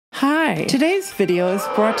Hi. Today's video is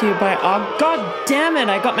brought to you by, oh god damn it,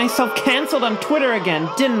 I got myself cancelled on Twitter again,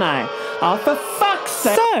 didn't I? Oh, for fuck's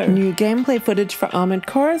sake. So, new gameplay footage for Armored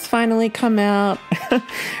Core has finally come out.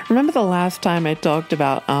 Remember the last time I talked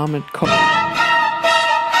about Armored Core?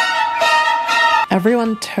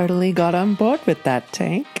 Everyone totally got on board with that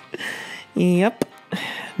take. Yep.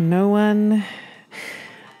 No one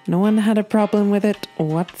had a problem with it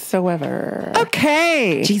whatsoever.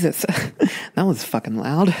 Okay. Jesus, that was fucking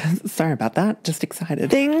loud. Sorry about that. Just excited.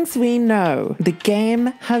 Things we know. The game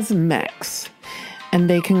has mechs. And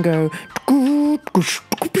they can go...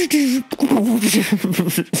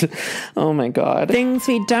 Oh my god. Things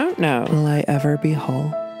we don't know. Will I ever be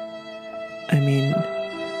whole? I mean...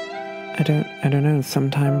 I don't know.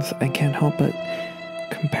 Sometimes I can't help but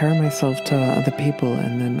compare myself to other people,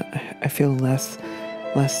 and then I feel less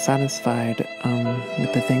satisfied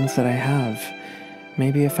with the things that I have.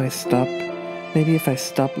 Maybe if I stop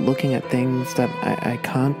looking at things that I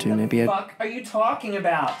can't do, maybe What the fuck are you talking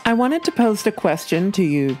about? I wanted to pose a question to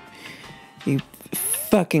you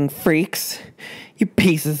fucking freaks. You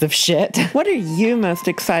pieces of shit. What are you most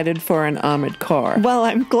excited for in Armored Core? Well,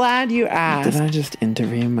 I'm glad you asked. Did I just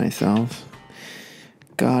interview myself?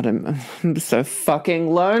 God, I'm so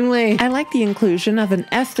fucking lonely. I like the inclusion of an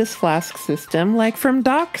Estus flask system like from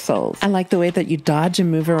Dark Souls. I like the way that you dodge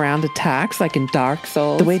and move around attacks like in Dark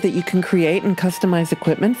Souls. The way that you can create and customize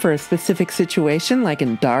equipment for a specific situation like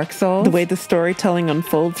in Dark Souls. The way the storytelling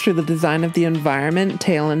unfolds through the design of the environment,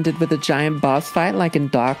 tail-ended with a giant boss fight like in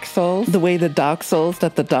Dark Souls. The way the Dark Souls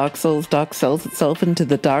itself into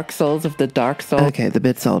the Dark Souls of the Dark Souls. Okay, the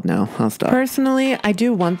bit's old now. I'll stop. Personally, I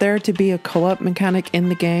do want there to be a co-op mechanic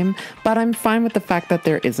in the game, but I'm fine with the fact that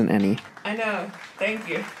there isn't any. I know. Thank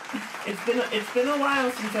you. It's been a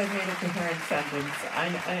while since I've made a coherent sentence. I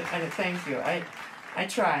thank you. I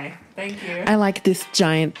try. Thank you. I like this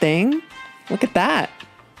giant thing. Look at that.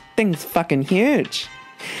 Thing's fucking huge.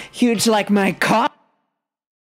 Huge like my cock.